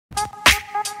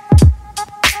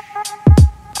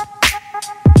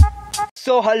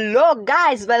So hello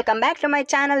guys, welcome back to my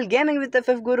channel Gaming with the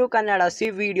Fifth Guru Kannada. See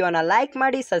video na like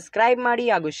ಮಾಡಿ, subscribe ಮಾಡಿ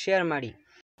ಹಾಗೂ share ಮಾಡಿ.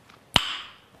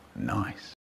 Nice.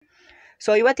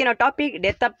 So ಇವತ್ತಿನ topic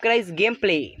death upgrades game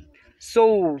play. So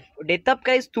death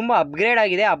upgrades ತುಂಬ upgrade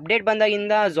ಆಗಿದೆ. Update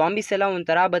ಬಂದಾಗಿಂದ zombies ಎಲ್ಲ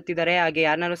ಒಂಥರ ಬರ್ತಿದ್ದಾರೆ. ಹಾಗೆ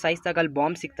ಯಾರನ್ನಾರು ಸಾಯಿಸಿದಾಗ ಅಲ್ಲಿ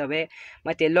ಬಾಂಬ್ ಸಿಗ್ತವೆ,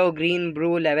 ಮತ್ತು ಎಲ್ಲೋ ಗ್ರೀನ್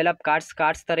ಬ್ರೂ ಲೆವೆಲ್ ಅಪ್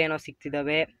ಕಾರ್ಡ್ಸ್ ಥರ ಏನೋ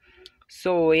ಸಿಗ್ತಿದ್ದಾವೆ.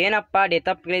 ಸೊ ಏನಪ್ಪ ಡೆತ್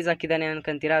ಅಪ್ಗ್ರೇಡ್ಸ್ ಹಾಕಿದ್ದಾನೆ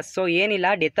ಅನ್ಕೊಂತೀರಾ? ಸೊ ಏನಿಲ್ಲ,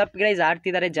 ಡೆತ್ ಅಪ್ಗ್ರೇಡ್ಸ್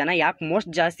ಆಡ್ತಿದ್ದಾರೆ ಜನ. ಯಾಕೆ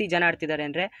ಜಾಸ್ತಿ ಜನ ಆಡ್ತಿದ್ದಾರೆ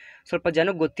ಅಂದರೆ ಸ್ವಲ್ಪ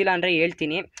ಜನಕ್ಕೆ ಗೊತ್ತಿಲ್ಲ ಅಂದರೆ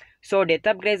ಹೇಳ್ತೀನಿ. ಸೊ ಡೆತ್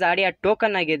ಅಪ್ಗ್ರೇಡ್ಸ್ ಆಡಿ ಆ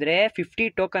ಟೋಕನ್ ಆಗಿದ್ರೆ 50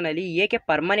 ಟೋಕನಲ್ಲಿ ಏಕೆ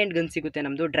ಪರ್ಮನೆಂಟ್ ಗನ್ ಸಿಗುತ್ತೆ.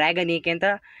 ನಮ್ಮದು ಡ್ರ್ಯಾಗನ್ ಏಕೆ ಅಂತ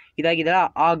ಇದಾಗಿದೆ,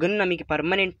 ಆ ಗನ್ ನಮಗೆ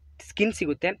ಪರ್ಮನೆಂಟ್ ಸ್ಕಿನ್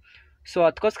ಸಿಗುತ್ತೆ. ಸೊ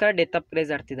ಅದಕ್ಕೋಸ್ಕರ ಡೆತ್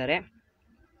ಅಪ್ಗ್ರೇಡ್ಸ್ ಆಡ್ತಿದ್ದಾರೆ.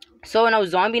 ಸೊ ನಾವು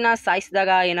ಜಾಂಬಿನ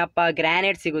ಸಾಯಿಸಿದಾಗ ಏನಪ್ಪ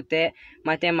ಗ್ರ್ಯಾನೇಡ್ ಸಿಗುತ್ತೆ,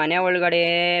 ಮತ್ತು ಮನೆ ಒಳಗಡೆ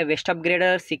ವೆಸ್ಟ್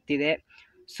ಅಪ್ಗ್ರೇಡರ್ ಸಿಗ್ತಿದೆ.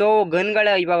 ಸೊ ಗನ್ಗಳ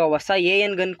ಇವಾಗ ಹೊಸ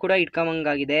AN ಗನ್ ಕೂಡ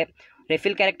ಇಟ್ಕೊಂಬಂಗಾಗಿದೆ.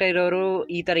 ರೆಫಿಲ್ ಕ್ಯಾರೆಕ್ಟರ್ ಇರೋರು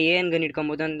ಈ ಥರ AN ಗನ್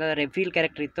ಇಟ್ಕೊಬೋದು ಅಂತ. ರೆಫಿಲ್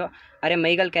ಕ್ಯಾರೆಕ್ಟರ್ ಇತ್ತು, ಅರೆ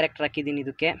ಮೈಗಲ್ ಕ್ಯಾರೆಕ್ಟರ್ ಹಾಕಿದ್ದೀನಿ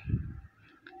ಇದಕ್ಕೆ.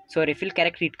 ಸೊ ರೆಫಿಲ್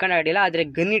ಕ್ಯಾರೆಕ್ಟರ್ ಇಟ್ಕೊಂಡು ಆಡಿಲ್ಲ, ಆದರೆ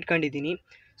ಗನ್ ಇಟ್ಕೊಂಡಿದ್ದೀನಿ.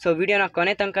 ಸೊ ವಿಡಿಯೋನ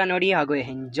ಕೊನೆ ತನಕ ನೋಡಿ ಹಾಗೂ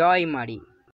ಎಂಜಾಯ್ ಮಾಡಿ.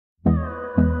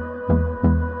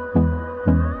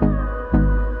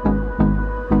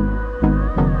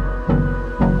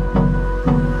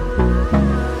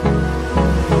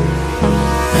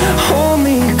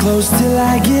 Close till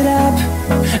I get up.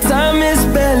 Time is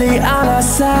barely on our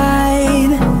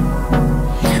side.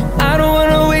 I don't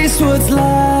wanna waste what's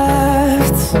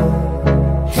left.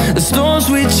 The storms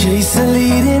we chase are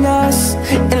leading us,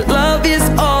 and love is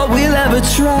all we'll ever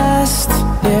trust.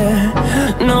 Yeah,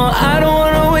 no, I don't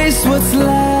wanna waste what's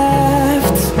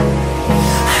left.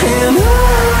 And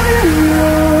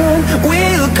on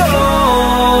we'll go,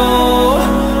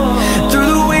 through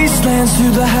the wastelands,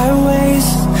 through the highways,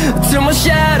 till my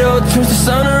shadow turns to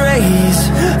sun rays.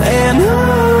 And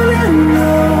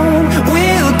on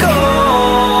we'll go,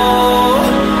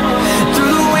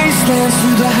 through the wastelands,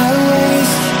 through the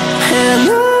highways. And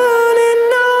on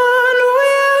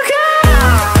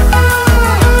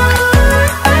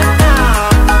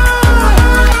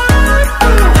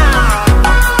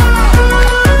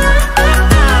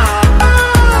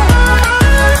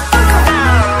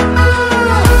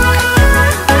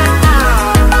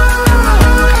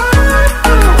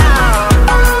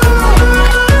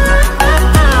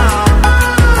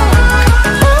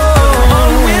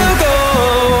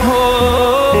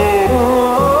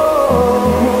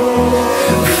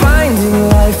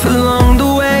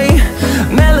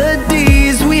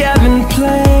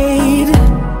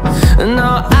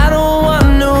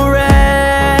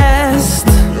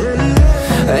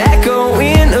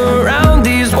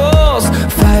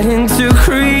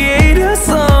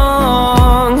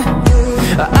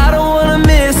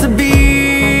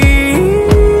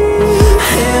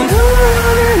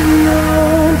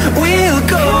we'll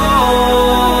go.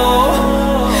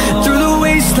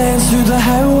 Through the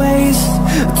highways,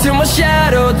 till my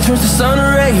shadow turns to sun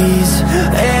rays.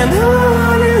 And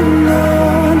on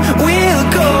we'll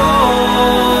go,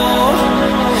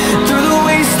 through the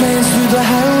wastelands, through the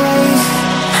highways.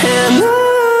 And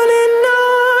on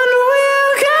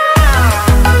we'll go.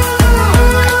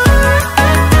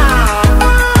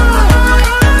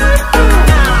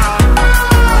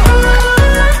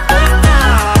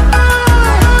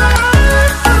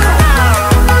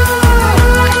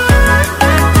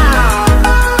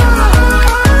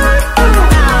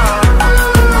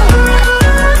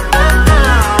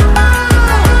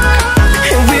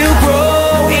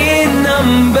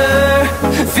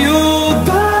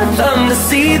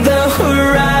 See the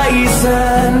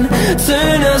horizon,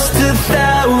 turn us to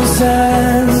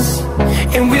thousands,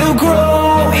 and we'll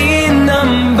grow in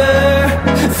number,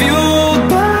 fueled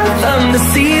by them. To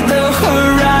see the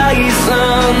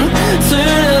horizon,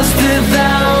 turn us to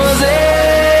thousands,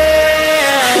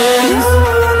 and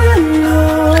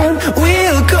on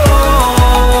we'll go,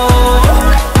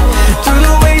 through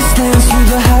the wastelands, through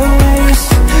the highways,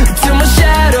 till my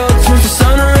shadow turns to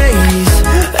sun rays.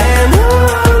 And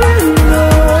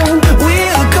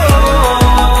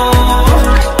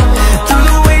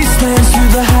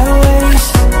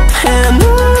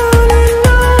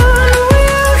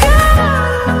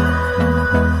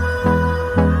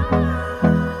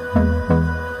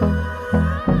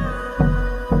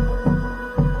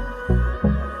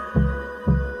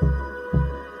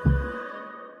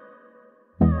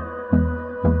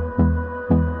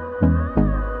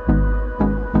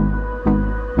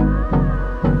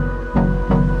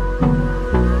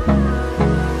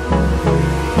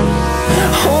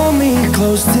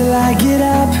close till I get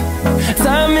up.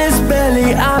 Time is barely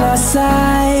on our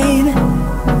side.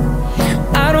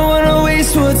 I don't wanna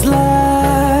waste what's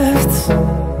left.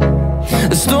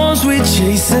 The storms we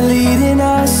chase are leading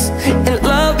us, and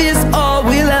love is all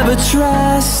we'll ever never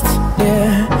trust.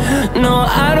 Yeah, no,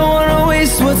 I don't wanna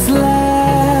waste what's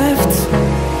left.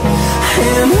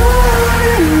 And on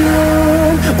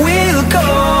we'll go,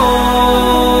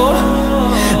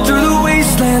 through the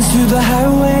wastelands, through the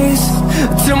highways,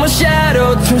 till my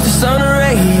shadow turns to sun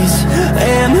rays.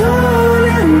 And on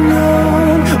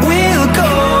we'll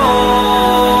go,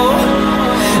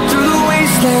 through the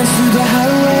wastelands, through the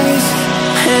highways,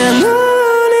 and on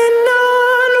we'll go.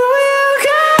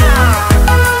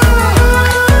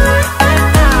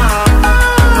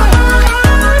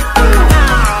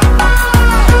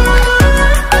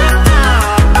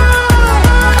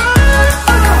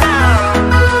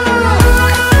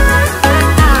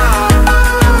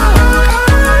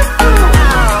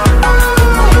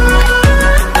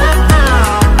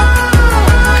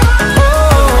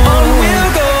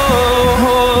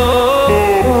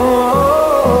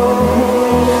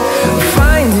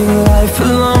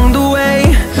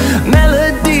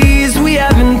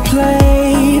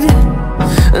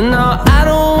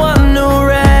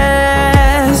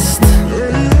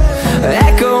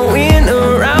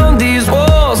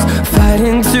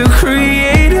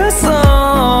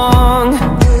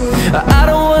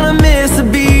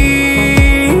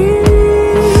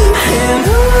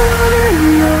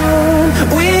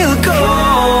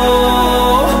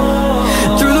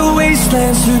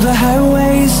 Through the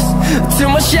highways, till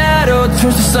my shadow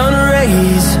turns to sun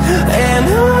rays. And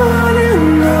on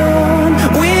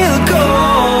we'll go,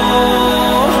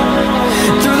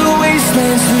 through the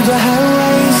wastelands, through the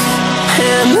highways,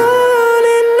 and on.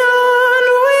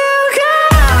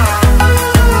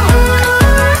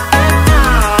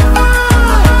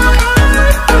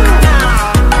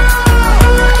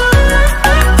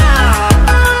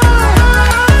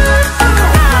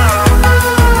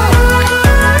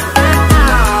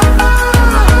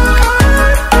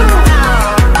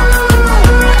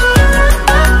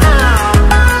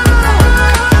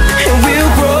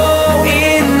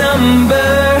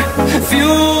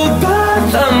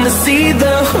 See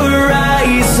the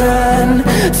horizon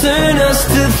turn us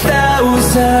to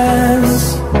thousands,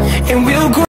 and we'll grow.